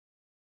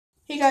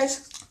Hey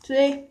guys,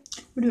 today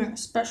we're doing a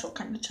special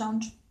kind of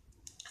challenge.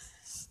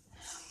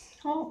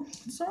 Oh,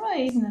 it's not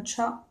really even a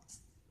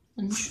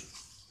challenge.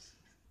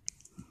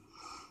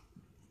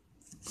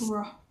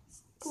 Bruh.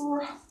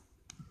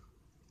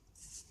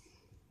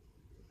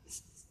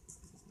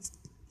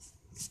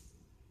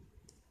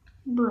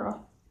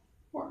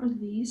 What are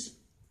these?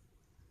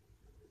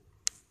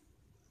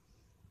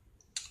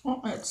 Oh,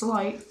 it's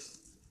light.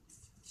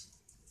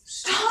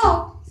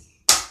 Stop!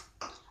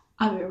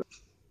 Okay,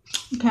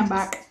 I'm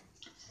back.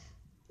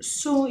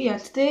 So yeah,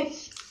 today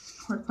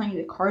we're playing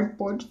the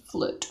cardboard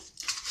flute.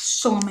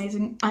 So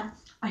amazing. I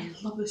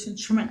love this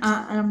instrument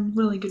and I'm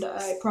really good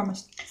at it, I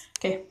promise.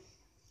 Okay,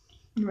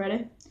 you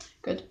ready?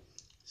 Good.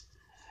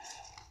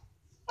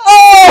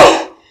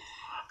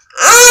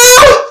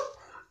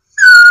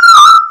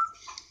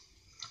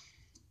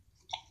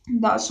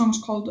 That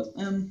song's called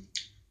A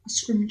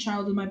Screaming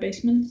Child in My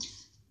Basement.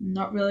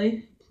 Not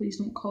really. Please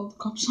don't call the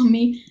cops on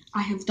me.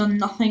 I have done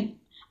nothing.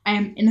 I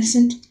am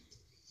innocent.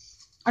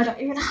 I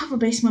don't even have a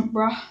basement,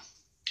 bruh.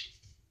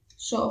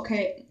 So,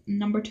 okay,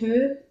 number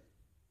 2.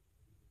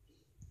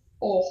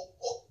 Oh,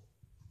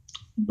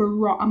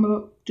 bruh, I'm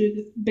about to do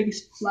the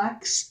biggest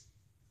flex.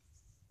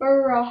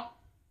 Bruh.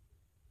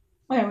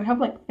 Oh yeah, we have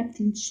like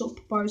 15 soap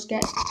bars,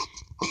 guys.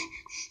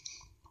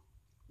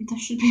 This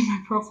should be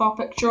my profile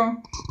picture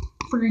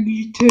for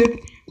YouTube.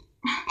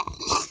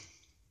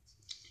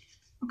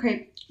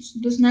 Okay,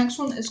 so this next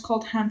one is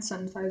called hand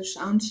sanitizer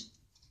sounds.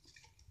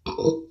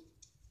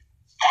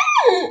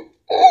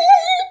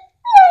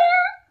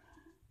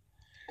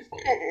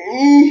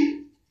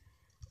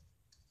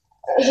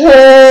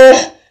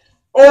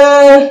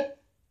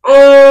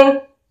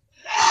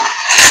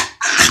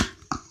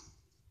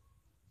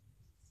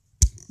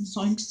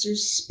 Zoinksters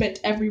spit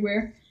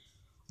everywhere.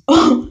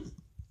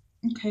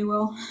 Okay,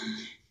 well.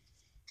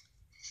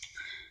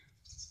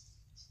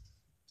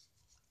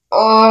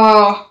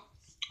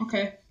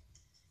 Okay.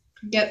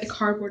 Get the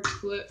cardboard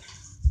flute.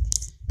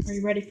 Are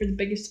you ready for the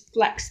biggest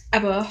flex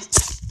ever?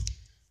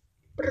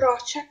 Bro,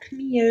 check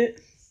me out.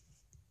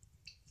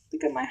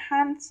 Look at my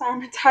hand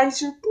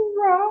sanitizer,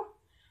 bro.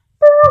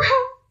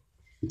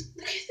 Look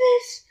at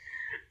this.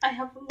 I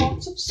have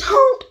lots of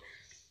soap.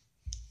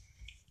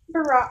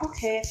 Bro,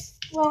 okay.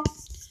 Well.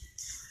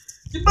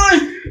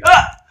 Goodbye.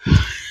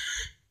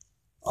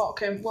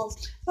 Okay, well,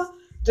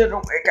 didn't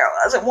work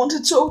out as I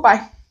wanted, so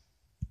bye.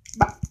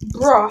 But,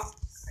 bruh,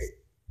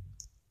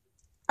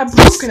 I've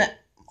broken it.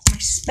 I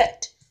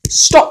spit.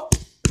 Stop.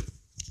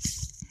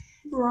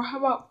 Bruh, how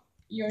about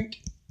yoink?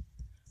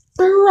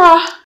 Bruh.